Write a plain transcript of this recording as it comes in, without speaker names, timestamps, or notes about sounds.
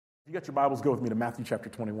You got your Bibles, go with me to Matthew chapter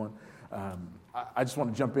 21. I just want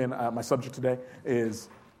to jump in. My subject today is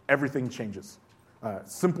everything changes.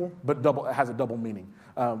 Simple, but it has a double meaning.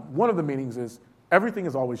 One of the meanings is everything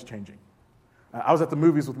is always changing. I was at the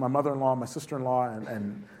movies with my mother-in-law, my sister-in-law,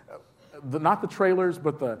 and not the trailers,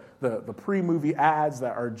 but the pre-movie ads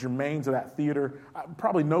that are germane to that theater.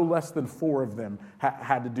 Probably no less than 4 of them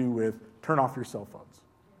had to do with turn off your cell phones.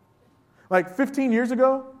 Like 15 years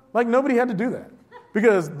ago, nobody had to do that.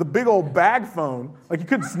 Because the big old bag phone, you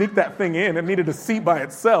couldn't sneak that thing in. It needed a seat by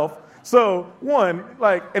itself. So and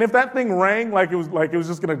if that thing rang, it was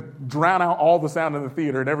just going to drown out all the sound in the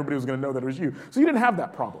theater and everybody was going to know that it was you. So you didn't have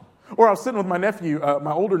that problem. Or I was sitting with my nephew,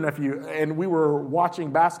 my older nephew, and we were watching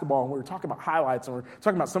basketball, and we were talking about highlights, and we were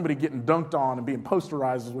talking about somebody getting dunked on and being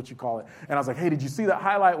posterized is what you call it. And I was like, hey, did you see that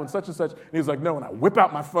highlight when such and such? And he was like, no, and I whip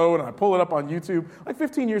out my phone, and I pull it up on YouTube.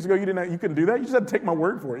 15 years ago, you couldn't do that. You just had to take my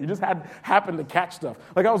word for it. You just happened to catch stuff.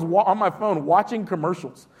 I was on my phone watching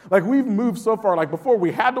commercials. We've moved so far. Before,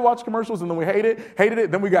 we had to watch commercials, and then we hated it.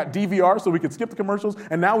 Then we got DVR so we could skip the commercials,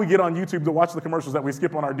 and now we get on YouTube to watch the commercials that we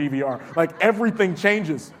skip on our DVR. Everything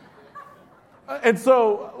changes. And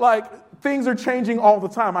so, things are changing all the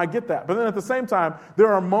time. I get that. But then at the same time,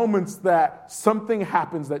 there are moments that something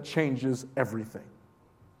happens that changes everything.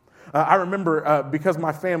 I remember because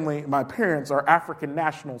my parents are African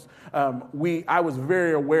nationals, I was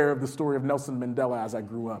very aware of the story of Nelson Mandela as I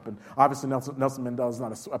grew up. And obviously Nelson Mandela is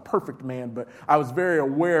not a perfect man, but I was very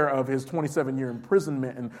aware of his 27-year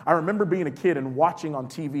imprisonment. And I remember being a kid and watching on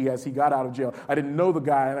TV as he got out of jail. I didn't know the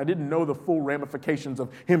guy, and I didn't know the full ramifications of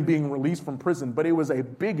him being released from prison, but it was a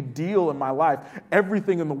big deal in my life.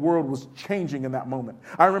 Everything in the world was changing in that moment.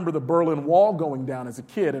 I remember the Berlin Wall going down as a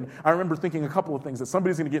kid, and I remember thinking a couple of things, that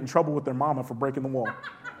somebody's going to get in trouble with their mama for breaking the wall.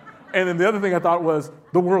 And then the other thing I thought was,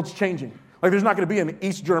 the world's changing. There's not going to be an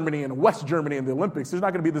East Germany and a West Germany in the Olympics. There's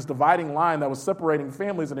not going to be this dividing line that was separating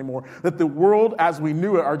families anymore. That the world as we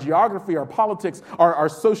knew it, our geography, our politics, our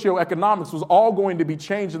socioeconomics was all going to be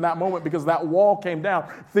changed in that moment because that wall came down.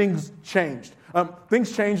 Things changed.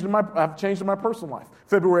 Things changed have changed in my personal life.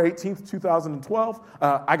 February 18th, 2012,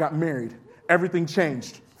 I got married. Everything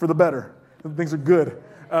changed for the better. Things are good.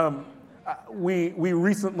 We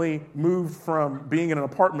recently moved from being in an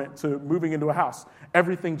apartment to moving into a house.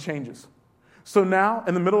 Everything changes. So now,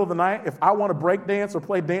 in the middle of the night, if I want to break dance or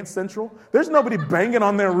play Dance Central, there's nobody banging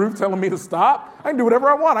on their roof telling me to stop. I can do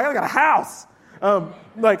whatever I want. I got a house.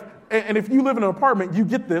 And if you live in an apartment, you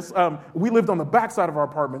get this. We lived on the backside of our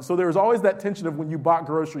apartment, so there was always that tension of when you bought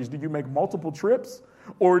groceries, do you make multiple trips?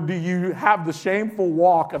 Or do you have the shameful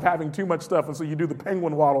walk of having too much stuff, and so you do the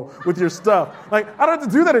penguin waddle with your stuff? I don't have to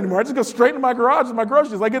do that anymore. I just go straight into my garage with my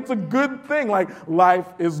groceries. It's a good thing. Life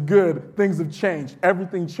is good. Things have changed.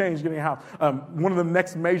 Everything changed getting a house. One of the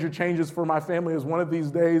next major changes for my family is one of these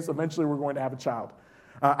days, eventually we're going to have a child.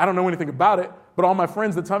 I don't know anything about it, but all my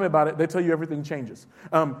friends that tell me about it, they tell you everything changes.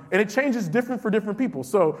 And it changes different for different people.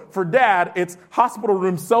 So for dad, it's hospital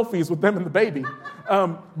room selfies with them and the baby.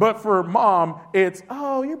 But for mom, it's,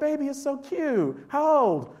 oh, your baby is so cute. How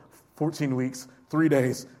old? 14 weeks, 3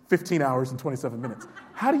 days, 15 hours, and 27 minutes.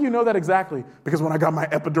 How do you know that exactly? Because when I got my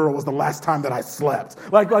epidural was the last time that I slept.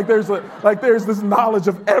 There's this knowledge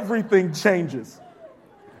of everything changes.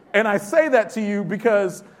 And I say that to you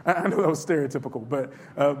because, I know that was stereotypical, but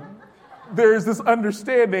there's this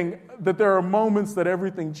understanding that there are moments that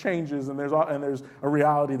everything changes, and there's a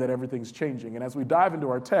reality that everything's changing. And as we dive into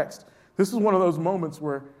our text, this is one of those moments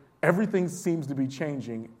where everything seems to be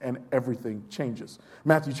changing and everything changes.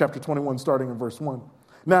 Matthew chapter 21, starting in verse 1.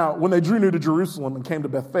 Now, when they drew near to Jerusalem and came to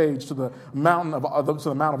Bethphage, to the Mount of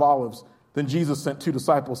Olives, then Jesus sent 2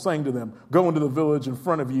 disciples, saying to them, go into the village in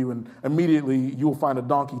front of you, and immediately you will find a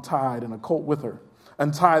donkey tied and a colt with her.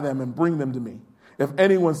 Untie them and bring them to me. If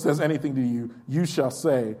anyone says anything to you, you shall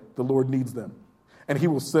say, the Lord needs them, and he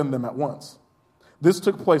will send them at once. This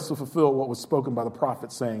took place to fulfill what was spoken by the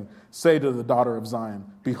prophet, saying, say to the daughter of Zion,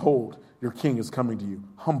 behold, your king is coming to you,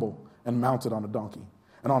 humble and mounted on a donkey,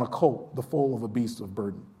 and on a colt, the foal of a beast of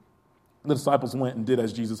burden. The disciples went and did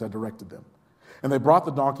as Jesus had directed them. And they brought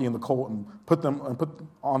the donkey and the colt and put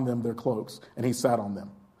on them their cloaks, and he sat on them.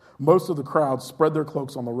 Most of the crowd spread their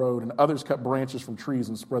cloaks on the road, and others cut branches from trees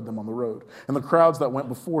and spread them on the road. And the crowds that went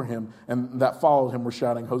before him and that followed him were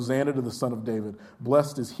shouting, Hosanna to the Son of David.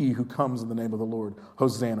 Blessed is he who comes in the name of the Lord.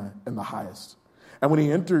 Hosanna in the highest. And when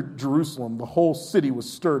he entered Jerusalem, the whole city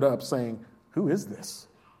was stirred up, saying, who is this?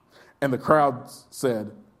 And the crowd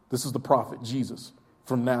said, this is the prophet Jesus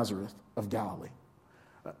from Nazareth of Galilee.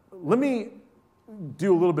 Let me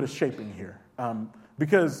do a little bit of shaping here.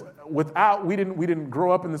 Because we didn't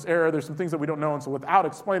grow up in this era. There's some things that we don't know. And so without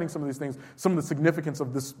explaining some of these things, some of the significance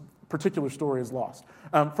of this particular story is lost.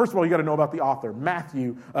 First of all, you got to know about the author.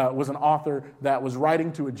 Matthew was an author that was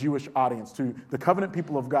writing to a Jewish audience, to the covenant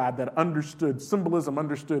people of God that understood symbolism,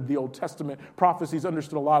 understood the Old Testament prophecies,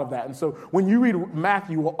 understood a lot of that. And so when you read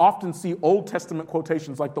Matthew, you will often see Old Testament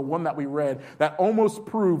quotations like the one that we read that almost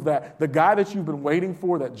prove that the guy that you've been waiting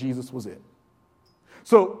for, that Jesus was it.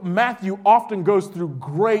 So Matthew often goes through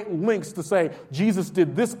great lengths to say Jesus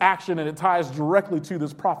did this action and it ties directly to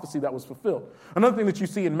this prophecy that was fulfilled. Another thing that you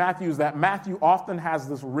see in Matthew is that Matthew often has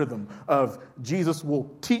this rhythm of Jesus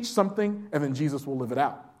will teach something and then Jesus will live it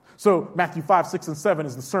out. So Matthew 5, 6, and 7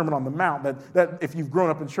 is the Sermon on the Mount that if you've grown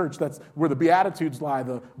up in church, that's where the Beatitudes lie,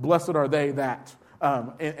 the blessed are they that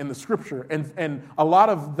in the scripture. And a lot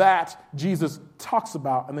of that Jesus talks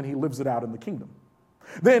about and then he lives it out in the kingdom.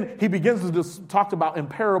 Then he begins to just talk about in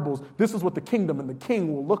parables, this is what the kingdom and the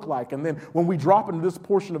king will look like. And then when we drop into this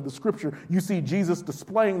portion of the scripture, you see Jesus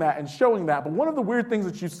displaying that and showing that. But one of the weird things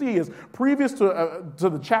that you see is previous to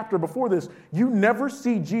the chapter before this, you never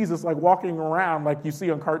see Jesus like walking around like you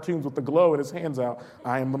see on cartoons with the glow and his hands out.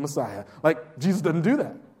 I am the Messiah. Like Jesus doesn't do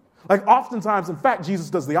that. Like oftentimes, in fact, Jesus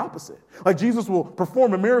does the opposite. Like Jesus will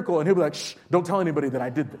perform a miracle and he'll be like, shh, don't tell anybody that I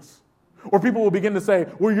did this. Or people will begin to say,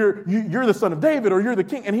 well, you're the son of David or you're the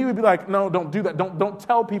king. And he would be like, no, don't do that. Don't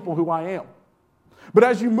tell people who I am. But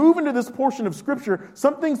as you move into this portion of Scripture,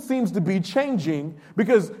 something seems to be changing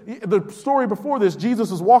because the story before this,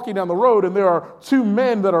 Jesus is walking down the road and there are two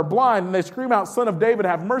men that are blind and they scream out, Son of David,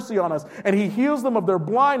 have mercy on us. And he heals them of their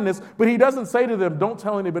blindness, but he doesn't say to them, don't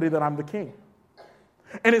tell anybody that I'm the king.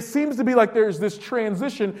 And it seems to be like there's this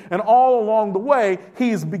transition, and all along the way,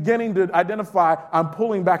 he's beginning to identify, I'm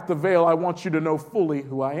pulling back the veil. I want you to know fully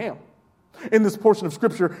who I am. In this portion of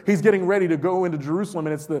Scripture, he's getting ready to go into Jerusalem,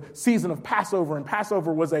 and it's the season of Passover. And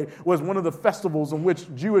Passover was one of the festivals in which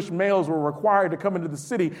Jewish males were required to come into the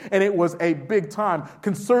city, and it was a big time.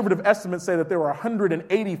 Conservative estimates say that there were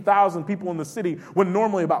 180,000 people in the city, when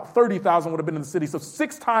normally about 30,000 would have been in the city. So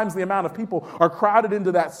 6 times the amount of people are crowded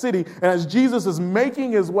into that city. And as Jesus is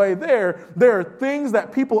making his way there are things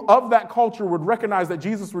that people of that culture would recognize that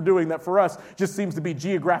Jesus were doing that for us just seems to be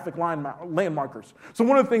geographic landmarkers. So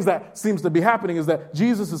one of the things that seems to be happening is that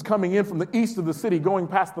Jesus is coming in from the east of the city, going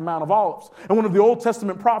past the Mount of Olives. And one of the Old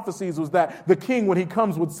Testament prophecies was that the king, when he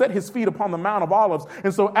comes, would set his feet upon the Mount of Olives.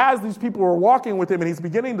 And so as these people are walking with him and he's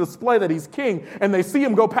beginning to display that he's king, and they see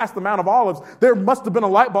him go past the Mount of Olives, there must have been a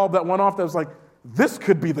light bulb that went off that was like, this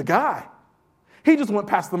could be the guy. He just went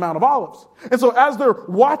past the Mount of Olives. And so as they're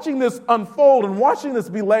watching this unfold and watching this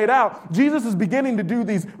be laid out, Jesus is beginning to do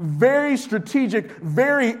these very strategic,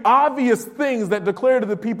 very obvious things that declare to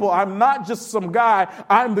the people, I'm not just some guy,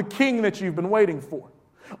 I'm the king that you've been waiting for.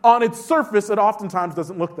 On its surface, it oftentimes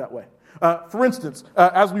doesn't look that way. For instance,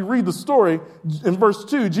 as we read the story, in verse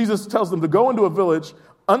 2, Jesus tells them to go into a village,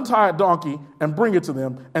 untie a donkey, and bring it to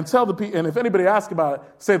them, and tell the people, and if anybody asks about it,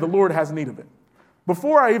 say the Lord has need of it.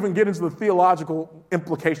 Before I even get into the theological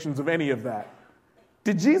implications of any of that,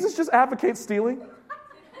 did Jesus just advocate stealing?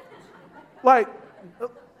 Like,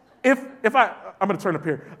 I'm going to turn up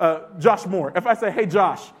here. Josh Moore, if I say, hey,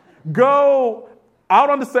 Josh, go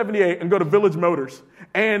out onto 78 and go to Village Motors,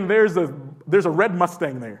 and there's a red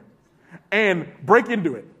Mustang there, and break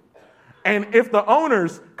into it. And if the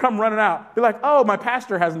owners come running out, be like, oh, my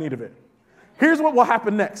pastor has need of it. Here's what will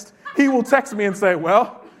happen next. He will text me and say,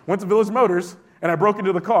 well, went to Village Motors, and I broke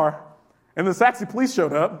into the car, and the Saxe police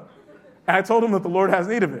showed up, and I told them that the Lord has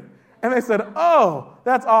need of it. And they said, oh,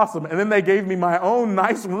 that's awesome. And then they gave me my own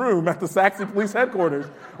nice room at the Saxe police headquarters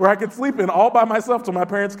where I could sleep in all by myself till my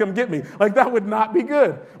parents come get me. Like, that would not be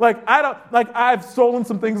good. I've stolen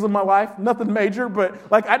some things in my life, nothing major, but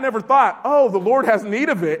I never thought, oh, the Lord has need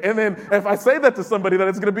of it. And then if I say that to somebody, then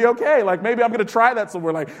it's going to be okay. Like, maybe I'm going to try that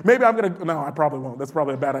somewhere. No, I probably won't. That's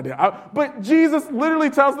probably a bad idea. But Jesus literally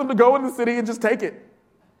tells them to go in the city and just take it.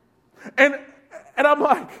 And I'm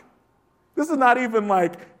like, this is not even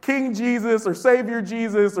like King Jesus or Savior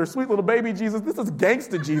Jesus or sweet little baby Jesus. This is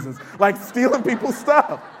gangsta Jesus, like stealing people's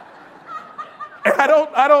stuff. And I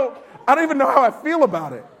don't even know how I feel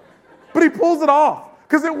about it. But he pulls it off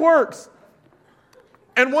because it works.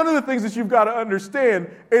 And one of the things that you've got to understand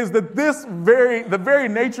is that the very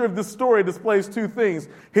nature of this story displays 2 things: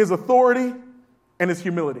 his authority and his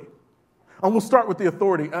humility. And we'll start with the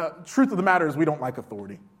authority. Truth of the matter is we don't like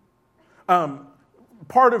authority.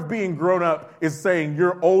 Part of being grown up is saying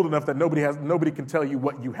you're old enough that nobody can tell you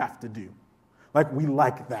what you have to do. Like, we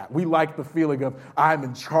like that. We like the feeling of, I'm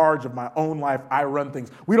in charge of my own life. I run things.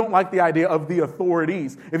 We don't like the idea of the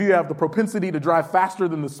authorities. If you have the propensity to drive faster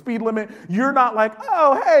than the speed limit, you're not like,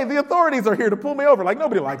 oh, hey, the authorities are here to pull me over. Like,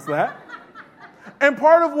 nobody likes that. And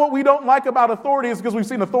part of what we don't like about authority is because we've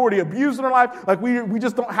seen authority abused in our life. Like, we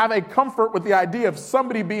just don't have a comfort with the idea of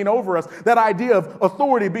somebody being over us. That idea of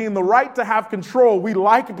authority being the right to have control. We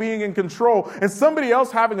like being in control. And somebody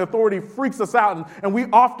else having authority freaks us out. And we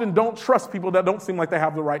often don't trust people that don't seem like they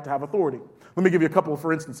have the right to have authority. Let me give you a couple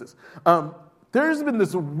for instances. There's been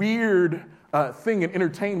this weird thing in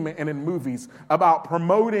entertainment and in movies about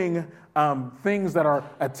promoting things that are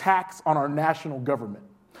attacks on our national government.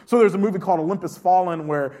 So there's a movie called Olympus Fallen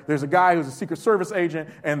where there's a guy who's a Secret Service agent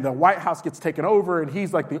and the White House gets taken over and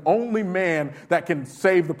he's like the only man that can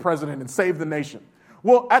save the president and save the nation.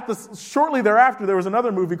 Well, shortly thereafter, there was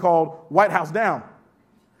another movie called White House Down,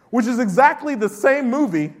 which is exactly the same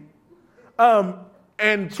movie.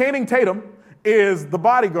 And Channing Tatum is the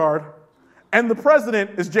bodyguard and the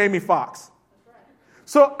president is Jamie Foxx.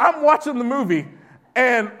 So I'm watching the movie.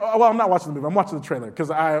 And, well, I'm not watching the movie. I'm watching the trailer because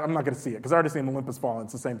I'm not going to see it because I already seen Olympus Fallen.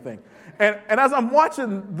 It's the same thing. And as I'm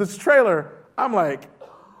watching this trailer, I'm like,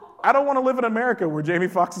 I don't want to live in America where Jamie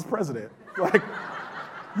Foxx is president. Like,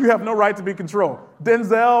 you have no right to be in control.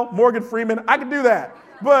 Denzel, Morgan Freeman, I can do that.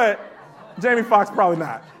 But Jamie Foxx, probably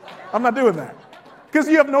not. I'm not doing that. Because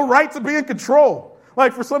you have no right to be in control.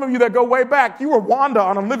 Like, for some of you that go way back, you were Wanda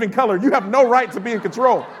on A Living Color. You have no right to be in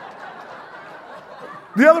control.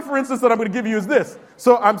 The other, for instance, that I'm going to give you is this.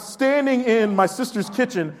 So I'm standing in my sister's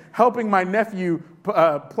kitchen helping my nephew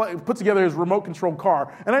put together his remote-controlled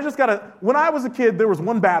car. And when I was a kid, there was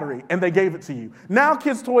one battery, and they gave it to you. Now,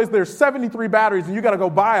 kids' toys, there's 73 batteries, and you got to go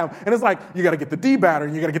buy them. And it's like, you got to get the D battery,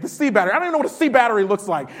 and you got to get the C battery. I don't even know what a C battery looks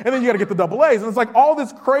like. And then you got to get the double A's. And it's like all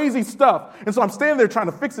this crazy stuff. And so I'm standing there trying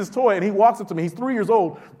to fix his toy, and he walks up to me. He's 3 years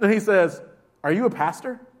old, and he says, "Are you a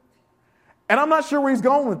pastor?" And I'm not sure where he's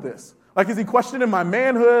going with this. Like, is he questioning my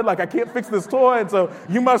manhood? Like, I can't fix this toy, and so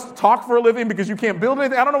you must talk for a living because you can't build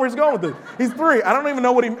anything? I don't know where he's going with this. He's 3. I don't even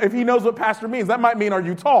know if he knows what pastor means. That might mean, are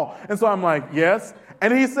you tall? And so I'm like, yes.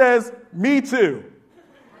 And he says, me too.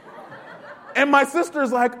 And my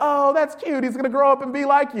sister's like, oh, that's cute. He's going to grow up and be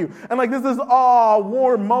like you. And like, this is a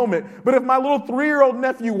warm moment. But if my little 3-year-old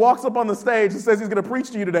nephew walks up on the stage and says he's going to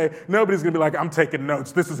preach to you today, nobody's going to be like, I'm taking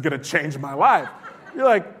notes. This is going to change my life. You're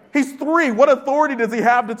like, he's 3. What authority does he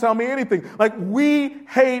have to tell me anything? Like, we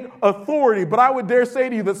hate authority, but I would dare say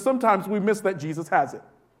to you that sometimes we miss that Jesus has it.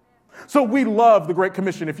 So we love the Great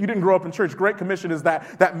Commission. If you didn't grow up in church, Great Commission is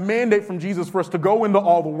that mandate from Jesus for us to go into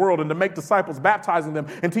all the world and to make disciples, baptizing them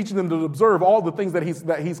and teaching them to observe all the things that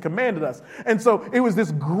he's commanded us. And so it was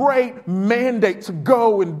this great mandate to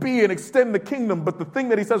go and be and extend the kingdom. But the thing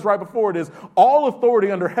that he says right before it is, all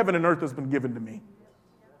authority under heaven and earth has been given to me.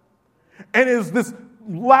 And it is this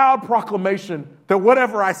loud proclamation that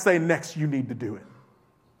whatever I say next, you need to do it.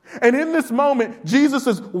 And in this moment, Jesus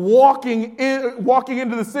is walking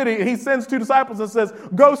into the city, and he sends 2 disciples and says,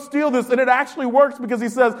 go steal this. And it actually works because he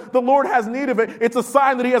says the Lord has need of it. It's a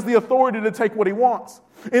sign that he has the authority to take what he wants.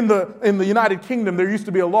 In the United Kingdom, there used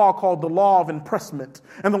to be a law called the law of impressment.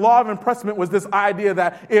 And the law of impressment was this idea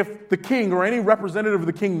that if the king or any representative of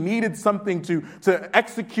the king needed something to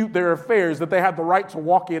execute their affairs, that they had the right to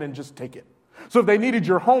walk in and just take it. So if they needed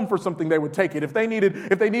your home for something, they would take it. If they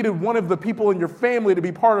needed one of the people in your family to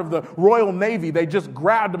be part of the Royal Navy, they just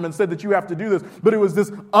grabbed them and said that you have to do this. But it was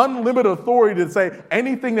this unlimited authority to say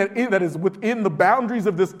anything that is within the boundaries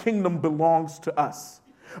of this kingdom belongs to us.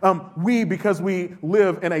 Because we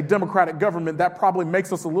live in a democratic government, that probably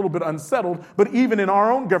makes us a little bit unsettled. But even in our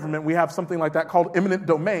own government, we have something like that called eminent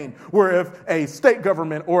domain, where if a state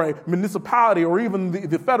government or a municipality or even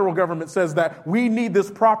the federal government says that we need this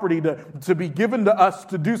property to be given to us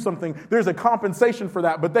to do something, there's a compensation for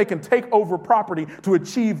that, but they can take over property to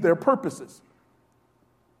achieve their purposes.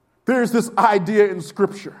 There's this idea in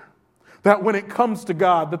Scripture that when it comes to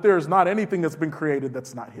God, that there is not anything that's been created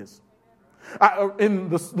that's not his. In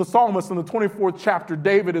the psalmist in the 24th chapter,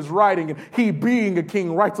 David is writing, and he being a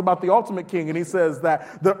king writes about the ultimate king, and he says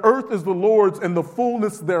that the earth is the Lord's and the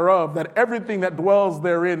fullness thereof, that everything that dwells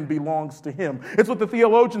therein belongs to him. It's what the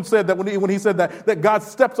theologian said, that when he said that God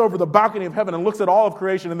steps over the balcony of heaven and looks at all of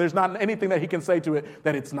creation, and there's not anything that he can say to it,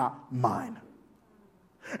 that it's not mine.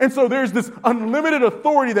 And so there's this unlimited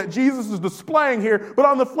authority that Jesus is displaying here, but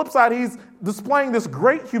on the flip side, he's displaying this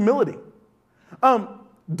great humility.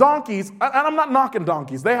 Donkeys, and I'm not knocking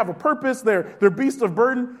donkeys. They have a purpose. They're beasts of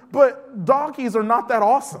burden. But donkeys are not that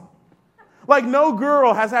awesome. Like, no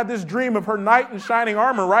girl has had this dream of her knight in shining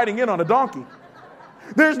armor riding in on a donkey.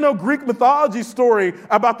 There's no Greek mythology story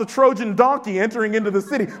about the Trojan donkey entering into the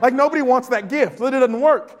city. Like, nobody wants that gift. It doesn't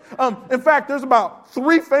work. In fact, there's about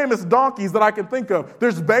 3 famous donkeys that I can think of.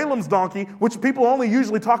 There's Balaam's donkey, which people only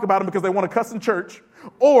usually talk about him because they want to cuss in church.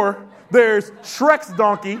 Or there's Shrek's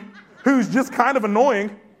donkey, who's just kind of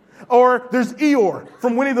annoying. Or there's Eeyore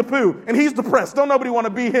from Winnie the Pooh, and he's depressed. Don't nobody want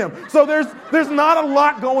to be him. So there's not a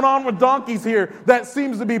lot going on with donkeys here that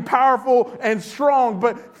seems to be powerful and strong.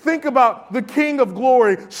 But think about the King of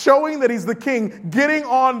Glory showing that he's the king, getting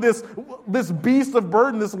on this beast of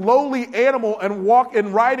burden, this lowly animal,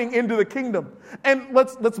 and riding into the kingdom. And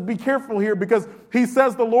let's be careful here, because he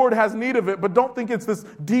says the Lord has need of it, but don't think it's this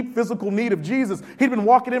deep physical need of Jesus. He'd been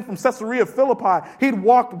walking in from Caesarea Philippi. He'd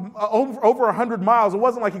walked over 100 miles. It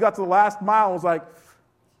wasn't like he got to the last mile and was like,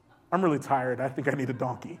 I'm really tired. I think I need a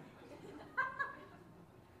donkey.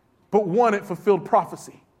 But one, it fulfilled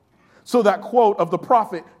prophecy. So that quote of the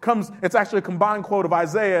prophet comes, it's actually a combined quote of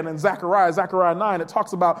Isaiah and Zechariah 9. It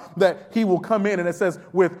talks about that he will come in, and it says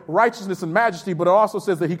with righteousness and majesty, but it also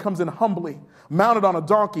says that he comes in humbly, mounted on a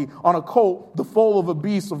donkey, on a colt, the foal of a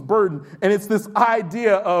beast of burden. And it's this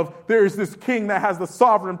idea of there's this king that has the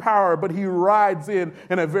sovereign power, but he rides in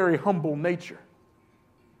a very humble nature.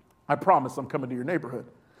 I promise I'm coming to your neighborhood.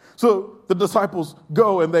 So the disciples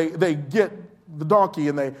go and they get the donkey,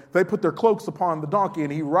 and they put their cloaks upon the donkey,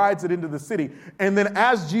 and he rides it into the city. And then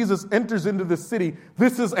as Jesus enters into the city,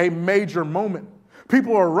 this is a major moment.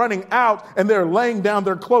 People are running out, and they're laying down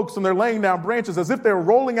their cloaks, and they're laying down branches as if they're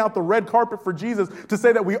rolling out the red carpet for Jesus to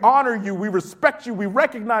say that we honor you, we respect you, we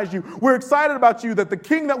recognize you, we're excited about you, that the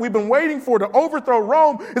king that we've been waiting for to overthrow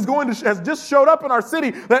Rome has just showed up in our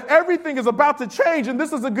city, that everything is about to change, and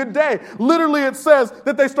this is a good day. Literally, it says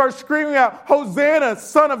that they start screaming out, Hosanna,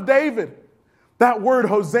 son of David. That word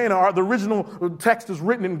Hosanna, the original text is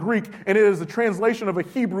written in Greek, and it is a translation of a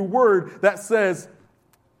Hebrew word that says,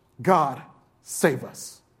 God, save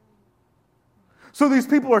us. So these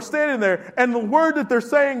people are standing there, and the word that they're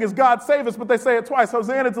saying is God, save us, but they say it twice,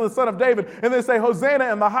 Hosanna to the Son of David, and they say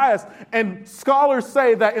Hosanna in the highest. And scholars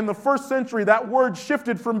say that in the first century, that word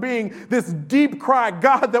shifted from being this deep cry,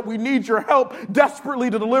 God, that we need your help desperately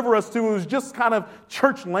to deliver us, to it was just kind of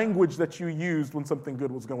church language that you used when something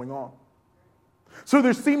good was going on. So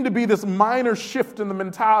there seemed to be this minor shift in the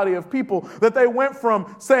mentality of people, that they went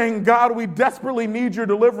from saying, God, we desperately need your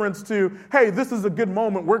deliverance, to, hey, this is a good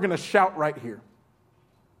moment, we're going to shout right here.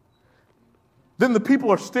 Then the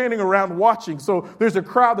people are standing around watching. So there's a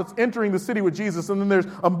crowd that's entering the city with Jesus, and then there's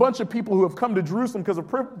a bunch of people who have come to Jerusalem because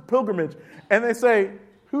of pilgrimage, and they say,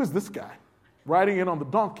 who is this guy riding in on the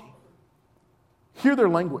donkey? Hear their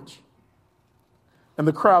language. And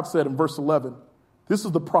the crowd said in verse 11, this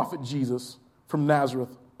is the prophet Jesus from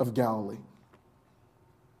Nazareth of Galilee.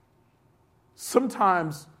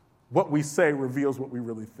 Sometimes what we say reveals what we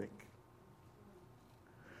really think.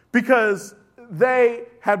 Because they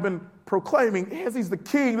had been proclaiming, as he's the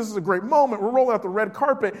king, this is a great moment, we're rolling out the red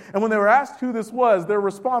carpet. And when they were asked who this was, their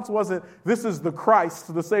response wasn't, this is the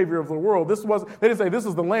Christ, the Savior of the world. They didn't say, this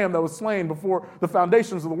is the Lamb that was slain before the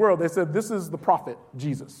foundations of the world. They said, this is the prophet,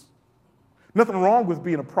 Jesus. Nothing wrong with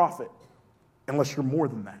being a prophet unless you're more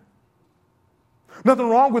than that. Nothing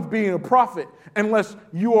wrong with being a prophet unless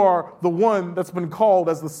you are the one that's been called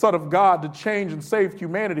as the Son of God to change and save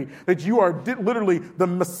humanity. That you are literally the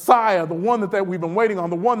Messiah, the one that we've been waiting on,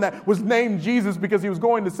 the one that was named Jesus because he was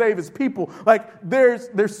going to save his people. Like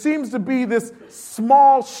there seems to be this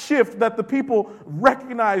small shift that the people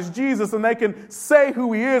recognize Jesus, and they can say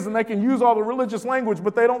who he is, and they can use all the religious language,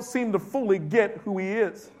 but they don't seem to fully get who he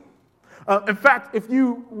is. In fact, if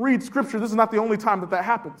you read Scripture, this is not the only time that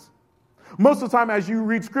happens. Most of the time as you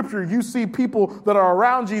read Scripture, you see people that are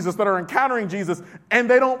around Jesus, that are encountering Jesus, and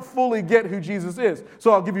they don't fully get who Jesus is.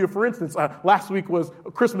 So I'll give you for instance. Last week was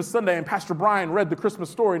Christmas Sunday, and Pastor Brian read the Christmas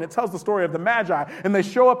story, and it tells the story of the Magi. And they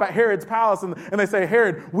show up at Herod's palace, and they say,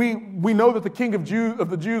 Herod, we know that the king of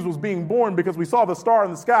the Jews was being born because we saw the star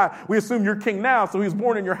in the sky. We assume you're king now, so he was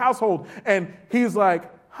born in your household. And he's like,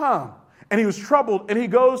 And he was troubled, and he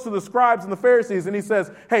goes to the scribes and the Pharisees, and he says,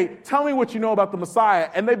 hey, tell me what you know about the Messiah.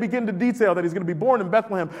 And they begin to detail that he's going to be born in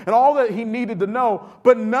Bethlehem and all that he needed to know,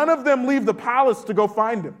 but none of them leave the palace to go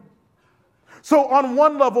find him. So on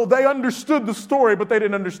one level, they understood the story, but they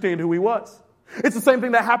didn't understand who he was. It's the same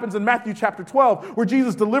thing that happens in Matthew chapter 12, where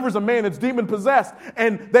Jesus delivers a man that's demon-possessed,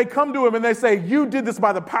 and they come to him and they say, you did this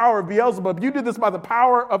by the power of Beelzebub. You did this by the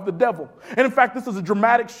power of the devil. And in fact, this is a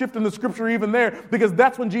dramatic shift in the Scripture even there, because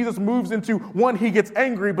that's when Jesus moves into, one, he gets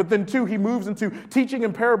angry, but then two, he moves into teaching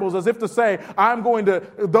in parables as if to say,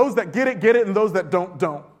 those that get it, and those that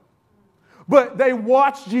don't. But they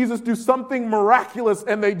watched Jesus do something miraculous,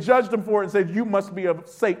 and they judged him for it and said, you must be of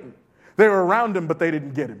Satan. They were around him, but they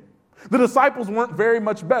didn't get him. The disciples weren't very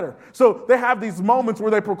much better. So they have these moments where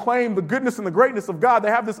they proclaim the goodness and the greatness of God. They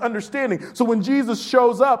have this understanding. So when Jesus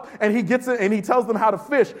shows up and he gets it and he tells them how to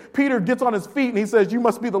fish, Peter gets on his feet and he says, you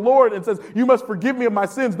must be the Lord, and says, you must forgive me of my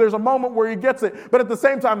sins. There's a moment where he gets it. But at the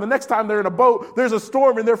same time, the next time they're in a boat, there's a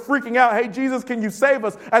storm and they're freaking out. Hey, Jesus, can you save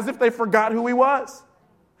us? As if they forgot who he was.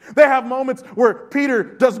 They have moments where Peter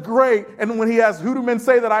does great, and when he asks, who do men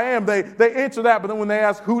say that I am? They answer that, but then when they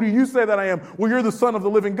ask, who do you say that I am? Well, you're the Son of the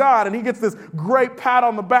living God, and he gets this great pat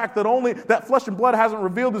on the back that flesh and blood hasn't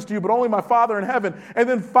revealed this to you, but only my Father in heaven. And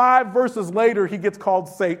then 5 verses later, he gets called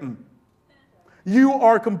Satan. You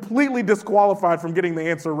are completely disqualified from getting the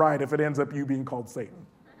answer right if it ends up you being called Satan.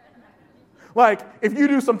 Like, if you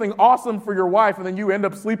do something awesome for your wife and then you end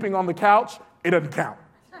up sleeping on the couch, it doesn't count.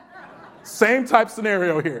 Same type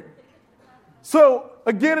scenario here. So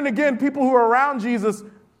again and again, people who are around Jesus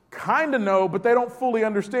kind of know, but they don't fully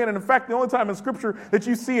understand. And in fact, the only time in Scripture that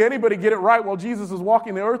you see anybody get it right while Jesus is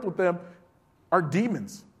walking the earth with them are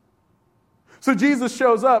demons. So Jesus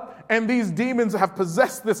shows up, and these demons have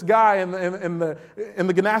possessed this guy in the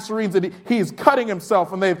Gadarenes, and he's cutting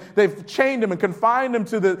himself, and they've chained him and confined him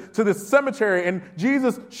to this cemetery. And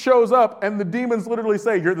Jesus shows up, and the demons literally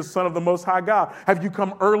say, "You're the Son of the Most High God. Have you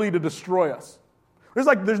come early to destroy us?"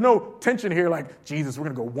 There's no tension here like, Jesus, we're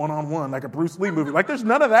going to go one-on-one like a Bruce Lee movie. Like, there's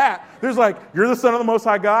none of that. There's like, you're the Son of the Most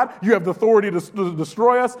High God. You have the authority to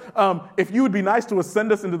destroy us. If you would be nice to us,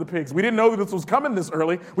 send us into the pigs. We didn't know that this was coming this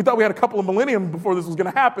early. We thought we had a couple of millennium before this was going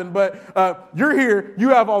to happen. But you're here. You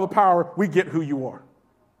have all the power. We get who you are.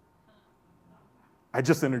 I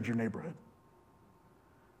just entered your neighborhood.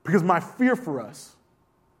 Because my fear for us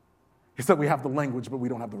is that we have the language, but we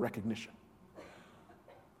don't have the recognition.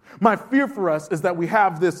 My fear for us is that we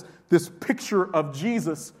have this picture of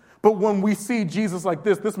Jesus, but when we see Jesus like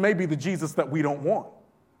this may be the Jesus that we don't want.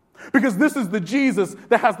 Because this is the Jesus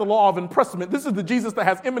that has the law of impressment. This is the Jesus that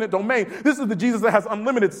has eminent domain. This is the Jesus that has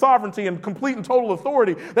unlimited sovereignty and complete and total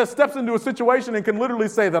authority, that steps into a situation and can literally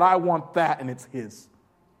say that I want that and it's his.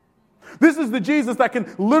 This is the Jesus that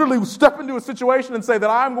can literally step into a situation and say that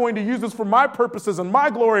I'm going to use this for my purposes and my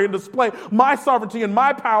glory and display my sovereignty and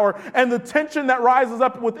my power. And the tension that rises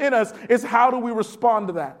up within us is, how do we respond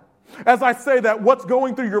to that? As I say that, what's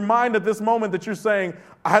going through your mind at this moment that you're saying,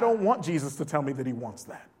 I don't want Jesus to tell me that he wants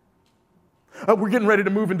that? We're getting ready to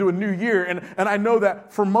move into a new year, and I know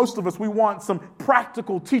that for most of us, we want some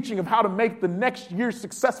practical teaching of how to make the next year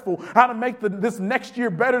successful, how to make this next year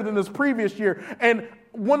better than this previous year. And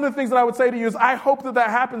one of the things that I would say to you is, I hope that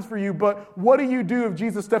happens for you, but what do you do if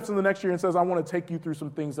Jesus steps in the next year and says, I want to take you through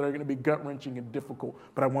some things that are going to be gut-wrenching and difficult,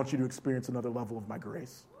 but I want you to experience another level of my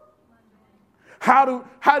grace? How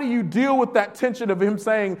do you deal with that tension of him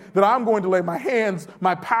saying that I'm going to lay my hands,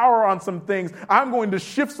 my power on some things, I'm going to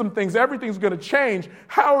shift some things, everything's going to change?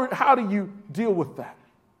 How do you deal with that?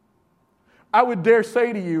 I would dare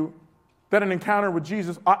say to you that an encounter with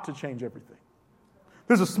Jesus ought to change everything.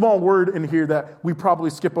 There's a small word in here that we probably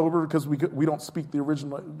skip over because we don't speak the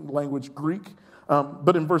original language Greek.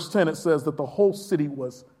 But in verse 10 it says that the whole city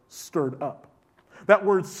was stirred up. That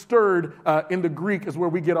word stirred in the Greek is where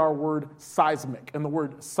we get our word seismic and the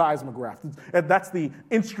word seismograph. That's the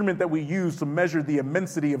instrument that we use to measure the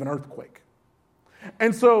immensity of an earthquake.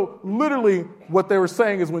 And so literally what they were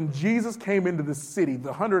saying is when Jesus came into the city, the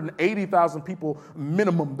 180,000 people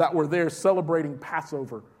minimum that were there celebrating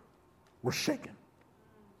Passover were shaken.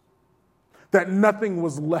 That nothing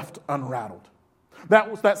was left unrattled.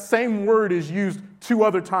 That same word is used 2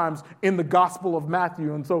 other times in the Gospel of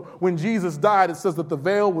Matthew. And so when Jesus died, it says that the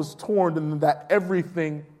veil was torn and that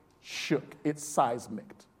everything shook. It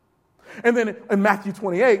seismicked. And then in Matthew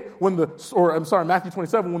 27, when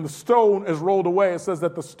the stone is rolled away, it says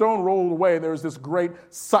that the stone rolled away. There was this great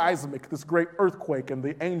seismic, this great earthquake, and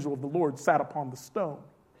the angel of the Lord sat upon the stone.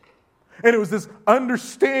 And it was this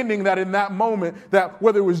understanding that in that moment, that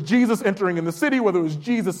whether it was Jesus entering in the city, whether it was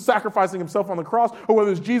Jesus sacrificing himself on the cross, or whether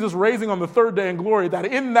it was Jesus raising on the 3rd day in glory, that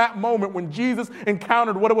in that moment when Jesus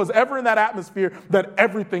encountered what it was ever in that atmosphere, that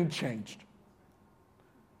everything changed.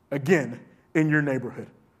 Again, in your neighborhood.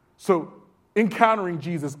 So encountering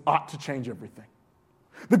Jesus ought to change everything.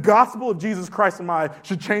 The gospel of Jesus Christ in my life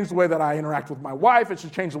should change the way that I interact with my wife. It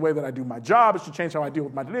should change the way that I do my job. It should change how I deal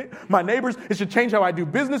with my neighbors. It should change how I do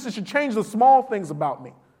business. It should change the small things about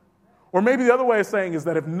me. Or maybe the other way of saying is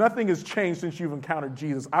that if nothing has changed since you've encountered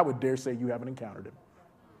Jesus, I would dare say you haven't encountered him.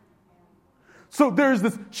 So there's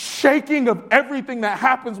this shaking of everything that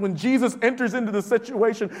happens when Jesus enters into the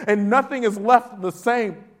situation and nothing is left the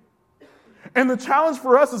same. And the challenge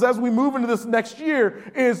for us is as we move into this next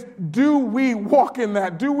year is, do we walk in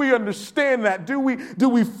that? Do we understand that? Do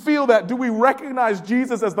we feel that? Do we recognize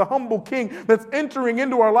Jesus as the humble king that's entering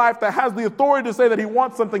into our life, that has the authority to say that he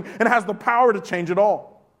wants something and has the power to change it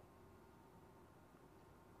all?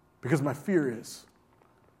 Because my fear is,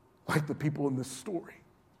 like the people in this story,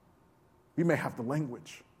 we may have the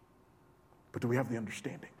language, but do we have the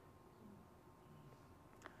understanding?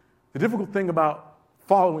 The difficult thing about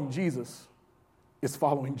following Jesus is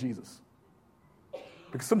following Jesus.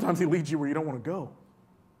 Because sometimes he leads you where you don't want to go.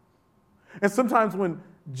 And sometimes when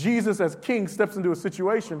Jesus as king steps into a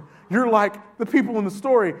situation, you're like the people in the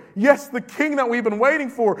story. Yes, the king that we've been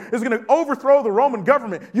waiting for is going to overthrow the Roman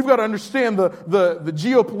government. You've got to understand the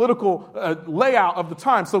geopolitical layout of the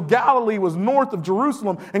time. So Galilee was north of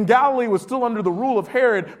Jerusalem, and Galilee was still under the rule of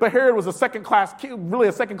Herod, but Herod was a second-class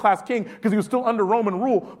king because he was still under Roman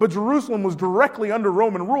rule, but Jerusalem was directly under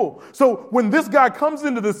Roman rule. So when this guy comes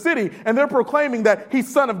into the city and they're proclaiming that he's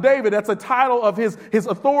son of David, that's a title of his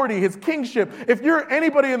authority, his kingship. If you're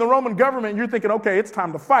anybody in the Roman government, you're thinking, okay, it's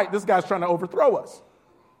time to fight. This guy's trying to overthrow us.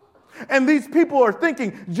 And these people are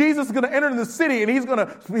thinking Jesus is going to enter in the city and he's going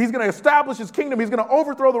to establish his kingdom. He's going to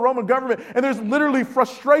overthrow the Roman government. And there's literally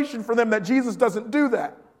frustration for them that Jesus doesn't do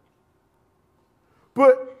that.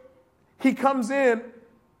 But he comes in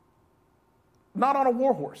not on a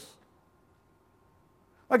war horse.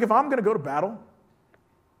 Like if I'm going to go to battle,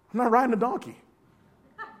 I'm not riding a donkey.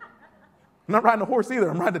 I'm not riding a horse either.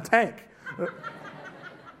 I'm riding a tank.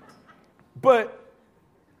 But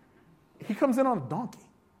he comes in on a donkey.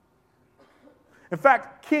 In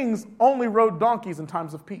fact, kings only rode donkeys in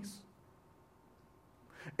times of peace.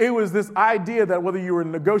 It was this idea that whether you were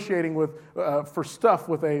negotiating for stuff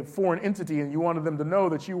with a foreign entity and you wanted them to know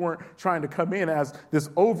that you weren't trying to come in as this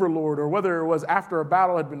overlord, or whether it was after a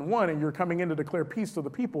battle had been won and you're coming in to declare peace to the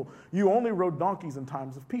people, you only rode donkeys in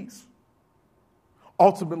times of peace.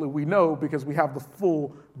 Ultimately, we know, because we have the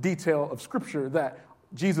full detail of Scripture, that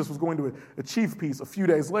Jesus was going to achieve peace a few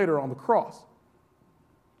days later on the cross.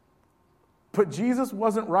 But Jesus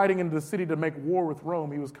wasn't riding into the city to make war with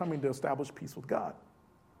Rome. He was coming to establish peace with God.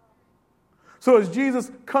 So as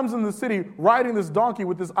Jesus comes into the city riding this donkey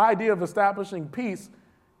with this idea of establishing peace,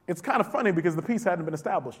 it's kind of funny because the peace hadn't been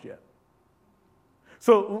established yet.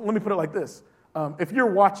 So let me put it like this. If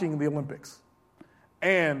you're watching the Olympics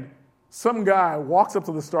and some guy walks up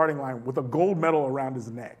to the starting line with a gold medal around his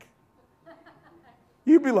neck,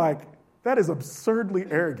 you'd be like, that is absurdly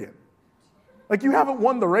arrogant. Like, you haven't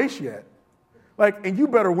won the race yet. Like, and you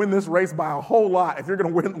better win this race by a whole lot if you're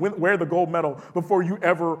going to wear the gold medal before you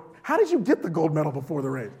ever... How did you get the gold medal before the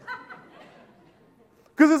race?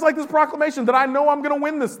 Because it's like this proclamation that I know I'm going to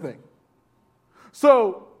win this thing.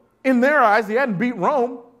 So, in their eyes, he hadn't beat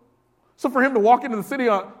Rome. So for him to walk into the city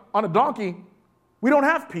on a donkey, we don't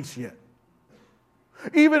have peace yet.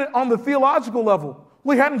 Even on the theological level,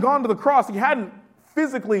 he hadn't gone to the cross. He hadn't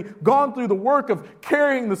physically gone through the work of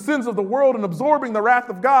carrying the sins of the world and absorbing the wrath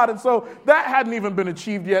of God. And so that hadn't even been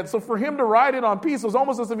achieved yet. So for him to ride in on peace was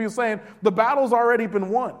almost as if he was saying, the battle's already been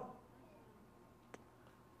won.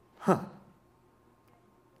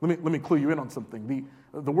 Let me clue you in on something.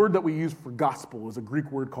 The word that we use for gospel is a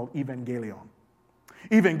Greek word called evangelion.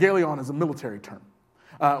 Evangelion is a military term.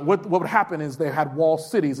 What would happen is they had walled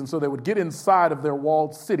cities, and so they would get inside of their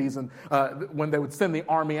walled cities and when they would send the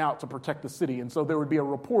army out to protect the city. And so there would be a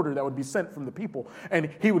reporter that would be sent from the people,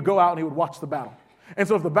 and he would go out and he would watch the battle. And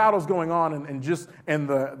so if the battle's going on and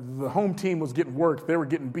the home team was getting worked, they were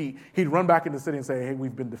getting beat, he'd run back into the city and say, hey,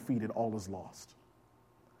 we've been defeated, all is lost.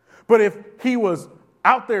 But if he was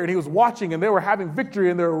out there and he was watching and they were having victory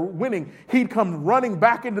and they were winning, he'd come running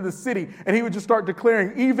back into the city and he would just start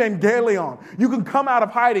declaring evangelion. You can come out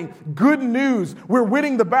of hiding. Good news. We're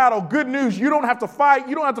winning the battle. Good news. You don't have to fight.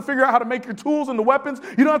 You don't have to figure out how to make your tools and the weapons.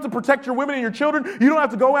 You don't have to protect your women and your children. You don't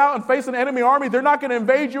have to go out and face an enemy army. They're not going to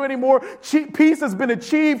invade you anymore. Peace has been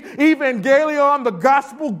achieved. Evangelion, the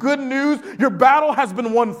gospel, good news. Your battle has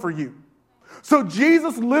been won for you. So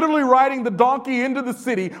Jesus literally riding the donkey into the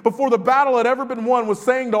city before the battle had ever been won was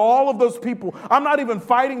saying to all of those people, I'm not even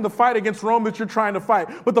fighting the fight against Rome that you're trying to fight,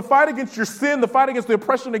 but the fight against your sin, the fight against the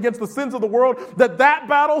oppression, against the sins of the world, that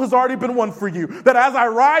battle has already been won for you. That as I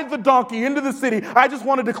ride the donkey into the city, I just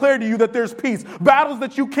want to declare to you that there's peace. Battles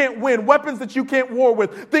that you can't win, weapons that you can't war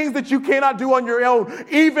with, things that you cannot do on your own.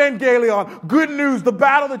 Evangelion, good news, the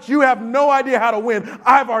battle that you have no idea how to win,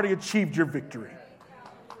 I've already achieved your victory.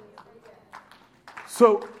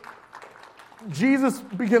 So Jesus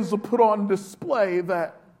begins to put on display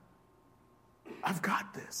that I've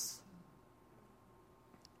got this.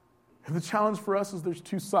 And the challenge for us is there's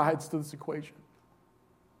two sides to this equation.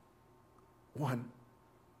 One,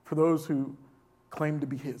 for those who claim to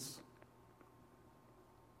be his,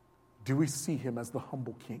 do we see him as the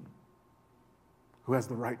humble king who has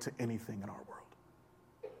the right to anything in our world?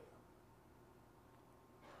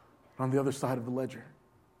 On the other side of the ledger,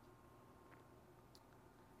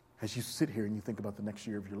 as you sit here and you think about the next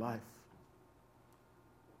year of your life,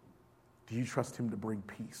 do you trust him to bring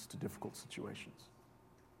peace to difficult situations?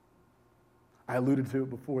 I alluded to it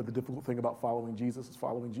before. The difficult thing about following Jesus is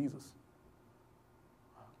following Jesus.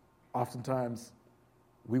 Oftentimes,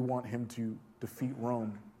 we want him to defeat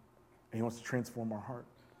Rome, and he wants to transform our heart.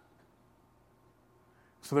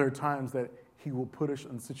 So there are times that he will put us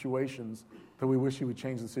in situations that we wish he would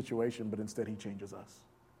change the situation, but instead he changes us.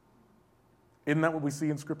 Isn't that what we see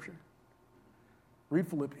in Scripture? Read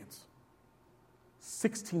Philippians.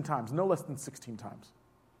 16 times, no less than 16 times,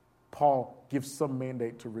 Paul gives some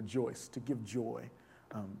mandate to rejoice, to give joy,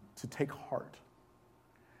 to take heart,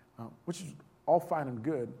 which is all fine and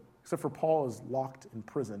good, except for Paul is locked in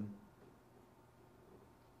prison.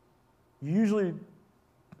 You usually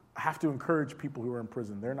have to encourage people who are in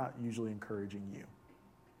prison. They're not usually encouraging you.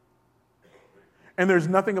 And there's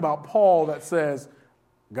nothing about Paul that says,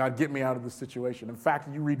 God, get me out of this situation. In fact,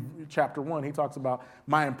 you read chapter 1, he talks about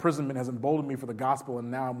my imprisonment has emboldened me for the gospel, and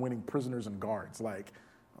now I'm winning prisoners and guards. Like,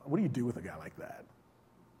 what do you do with a guy like that?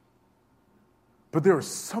 But there was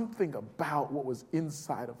something about what was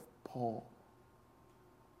inside of Paul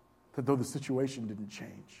that though the situation didn't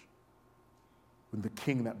change, when the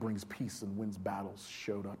king that brings peace and wins battles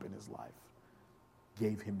showed up in his life,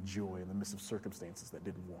 gave him joy in the midst of circumstances that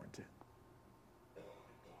didn't warrant it.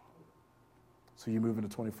 So you move into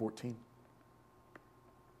 2014,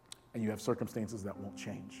 and you have circumstances that won't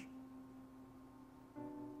change.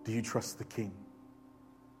 Do you trust the king,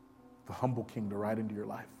 the humble king, to ride into your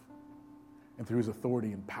life, and through his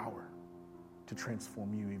authority and power to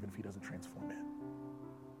transform you, even if he doesn't transform it?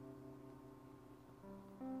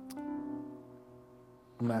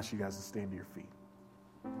 I'm going to ask you guys to stand to your feet.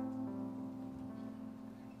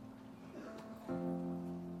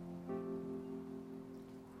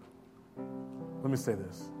 Let me say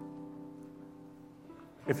this.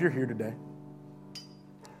 If you're here today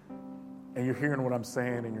and you're hearing what I'm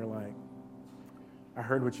saying and you're like, I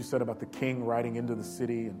heard what you said about the king riding into the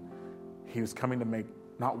city and he was coming to make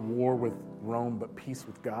not war with Rome, but peace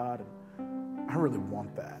with God. And I really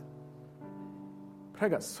want that. But I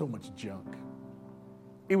got so much junk.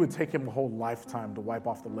 It would take him a whole lifetime to wipe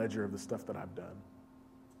off the ledger of the stuff that I've done.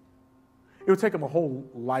 It would take him a whole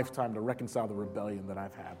lifetime to reconcile the rebellion that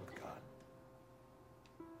I've had with God.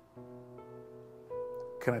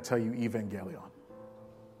 Can I tell you, Evangelion?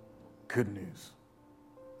 Good news.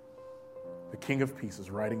 The King of Peace is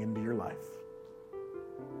riding into your life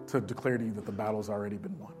to declare to you that the battle's already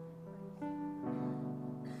been won.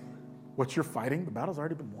 What you're fighting, the battle's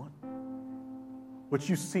already been won. What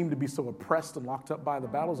you seem to be so oppressed and locked up by, the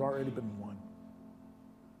battle's already been won.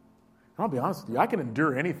 And I'll be honest with you, I can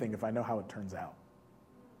endure anything if I know how it turns out.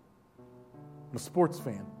 I'm a sports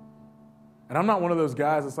fan. And I'm not one of those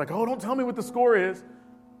guys that's like, oh, don't tell me what the score is.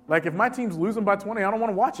 Like, if my team's losing by 20, I don't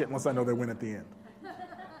want to watch it unless I know they win at the end.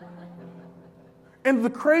 And the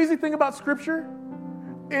crazy thing about Scripture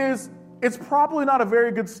is it's probably not a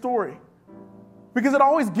very good story because it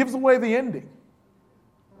always gives away the ending.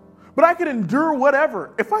 But I can endure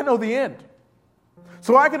whatever if I know the end.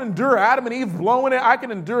 So I can endure Adam and Eve blowing it. I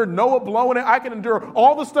can endure Noah blowing it. I can endure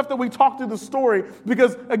all the stuff that we talk through the story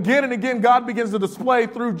because again and again, God begins to display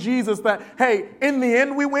through Jesus that, hey, in the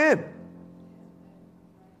end, we win.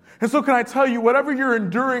 And so can I tell you, whatever you're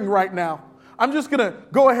enduring right now, I'm just going to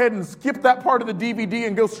go ahead and skip that part of the DVD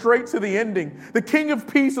and go straight to the ending. The King of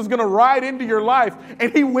Peace is going to ride into your life,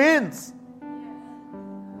 and he wins.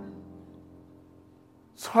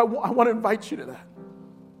 So I want to invite you to that.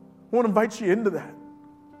 I want to invite you into that.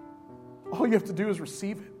 All you have to do is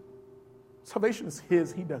receive it. Salvation is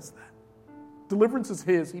his. He does that. Deliverance is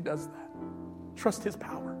his. He does that. Trust his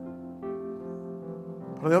power.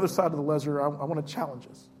 But on the other side of the ledger, I want to challenge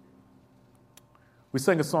us. We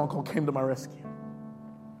sang a song called Came to My Rescue.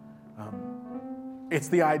 It's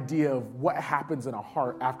the idea of what happens in a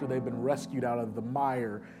heart after they've been rescued out of the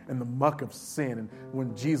mire and the muck of sin. And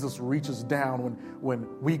when Jesus reaches down, when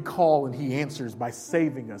we call and he answers by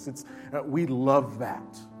saving us. We love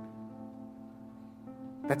that.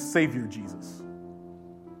 That's Savior Jesus.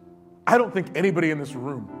 I don't think anybody in this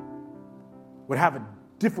room would have a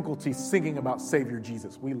difficulty singing about Savior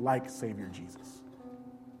Jesus. We like Savior Jesus.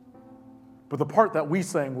 But the part that we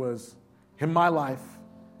sang was, in my life,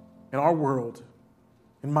 in our world,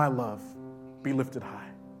 in my love, be lifted high.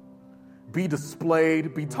 Be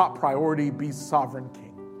displayed, be top priority, be sovereign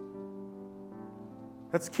king.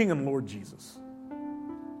 That's King and Lord Jesus.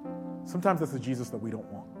 Sometimes that's the Jesus that we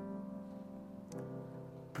don't want.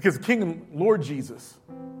 Because King and Lord Jesus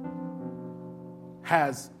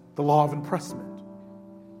has the law of impressment.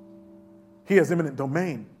 He has eminent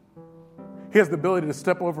domain. He has the ability to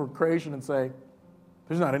step over creation and say,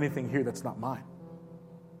 there's not anything here that's not mine.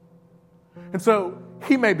 And so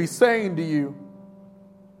he may be saying to you,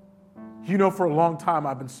 you know, for a long time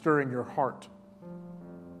I've been stirring your heart.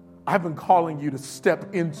 I've been calling you to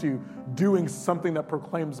step into doing something that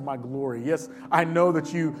proclaims my glory. Yes, I know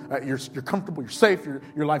that you're comfortable, you're safe,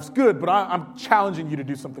 your life's good, but I'm challenging you to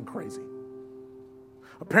do something crazy.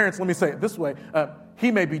 Parents, let me say it this way.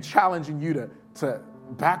 He may be challenging you to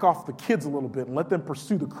back off the kids a little bit and let them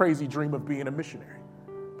pursue the crazy dream of being a missionary.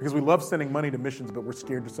 Because we love sending money to missions, but we're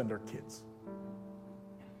scared to send our kids.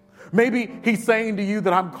 Maybe he's saying to you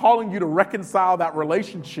that I'm calling you to reconcile that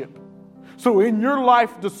relationship. So in your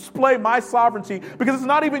life, display my sovereignty, because it's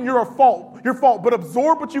not even your fault, but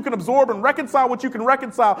absorb what you can absorb and reconcile what you can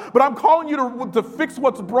reconcile. But I'm calling you to fix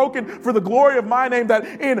what's broken for the glory of my name,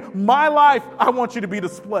 that in my life, I want you to be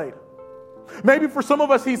displayed. Maybe for some of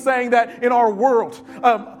us, he's saying that in our world,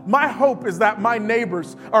 my hope is that my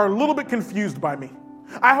neighbors are a little bit confused by me.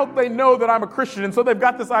 I hope they know that I'm a Christian, and so they've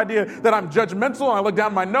got this idea that I'm judgmental, and I look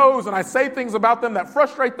down my nose, and I say things about them that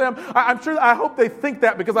frustrate them. I hope they think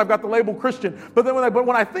that because I've got the label Christian. But then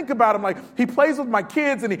when I think about him, like, he plays with my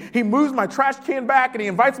kids, and he moves my trash can back, and he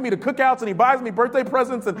invites me to cookouts, and he buys me birthday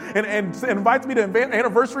presents, and invites me to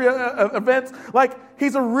anniversary events. Like,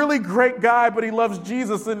 he's a really great guy, but he loves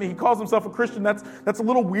Jesus, and he calls himself a Christian. That's a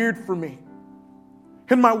little weird for me.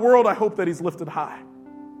 In my world, I hope that he's lifted high.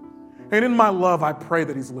 And in my love, I pray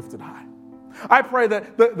that he's lifted high. I pray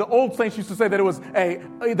that the old saints used to say that it was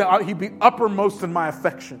that he'd be uppermost in my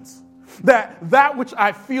affections. That which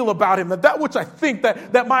I feel about him, that which I think,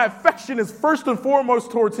 that my affection is first and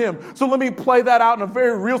foremost towards him. So let me play that out in a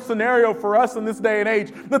very real scenario for us in this day and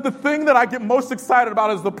age. That the thing that I get most excited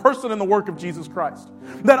about is the person and the work of Jesus Christ.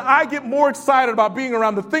 That I get more excited about being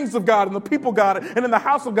around the things of God and the people of God and in the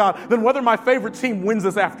house of God than whether my favorite team wins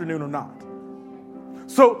this afternoon or not.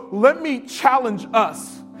 So let me challenge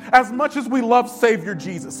us. As much as we love Savior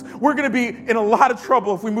Jesus, we're going to be in a lot of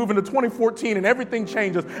trouble if we move into 2014 and everything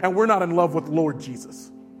changes and we're not in love with Lord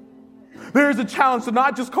Jesus. There is a challenge to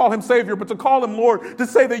not just call him Savior, but to call him Lord, to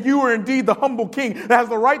say that you are indeed the humble King that has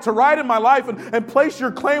the right to ride in my life and place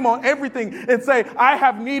your claim on everything and say, I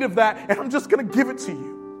have need of that, and I'm just going to give it to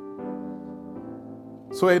you.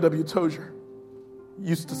 So A.W. Tozer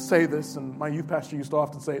used to say this, and my youth pastor used to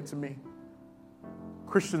often say it to me.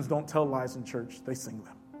 Christians don't tell lies in church, they sing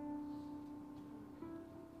them.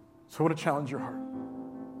 So I want to challenge your heart.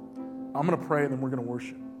 I'm going to pray and then we're going to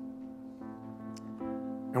worship.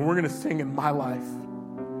 And we're going to sing in my life,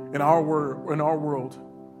 in our world,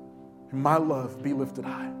 in my love, be lifted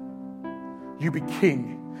high. You be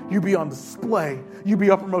king. You be on display. You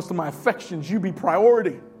be uppermost in my affections. You be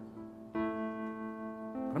priority.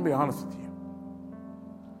 I'm going to be honest with you.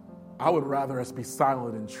 I would rather us be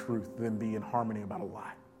silent in truth than be in harmony about a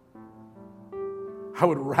lie. I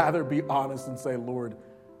would rather be honest and say, Lord,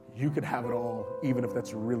 you can have it all, even if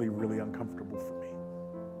that's really, really uncomfortable for me.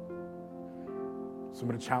 So I'm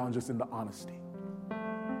going to challenge us into honesty.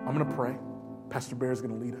 I'm going to pray. Pastor Bear is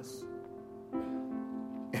going to lead us.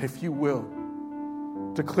 And if you will,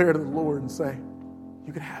 declare to the Lord and say,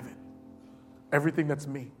 you can have it. Everything that's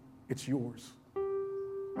me, it's yours.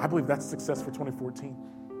 I believe that's success for 2014.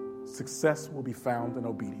 Success will be found in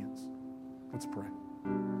obedience. Let's pray.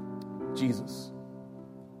 Jesus,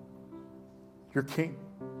 you're King.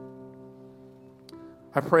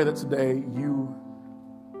 I pray that today you,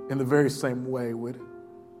 in the very same way, would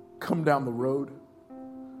come down the road,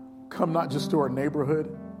 come not just to our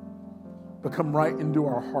neighborhood, but come right into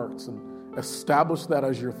our hearts and establish that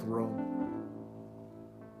as your throne.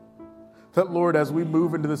 That, Lord, as we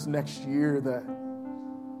move into this next year, that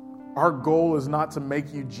our goal is not to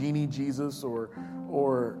make you genie Jesus or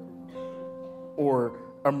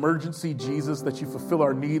emergency Jesus, that you fulfill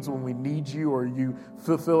our needs when we need you or you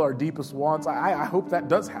fulfill our deepest wants. I hope that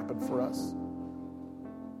does happen for us.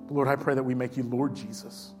 But Lord, I pray that we make you Lord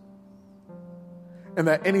Jesus. And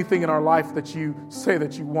that anything in our life that you say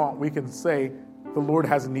that you want, we can say, the Lord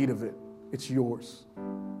has need of it. It's yours.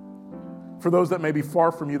 For those that may be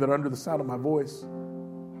far from you that are under the sound of my voice,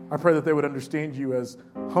 I pray that they would understand you as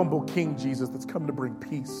humble King Jesus that's come to bring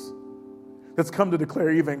peace, that's come to declare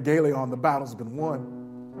evangelion, the battle's been won,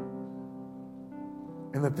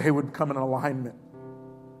 and that they would come in alignment,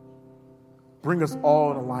 bring us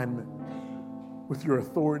all in alignment with your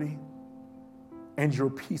authority and your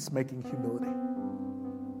peacemaking humility.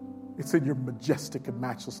 It's in your majestic and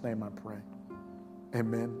matchless name I pray.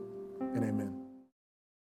 Amen and amen.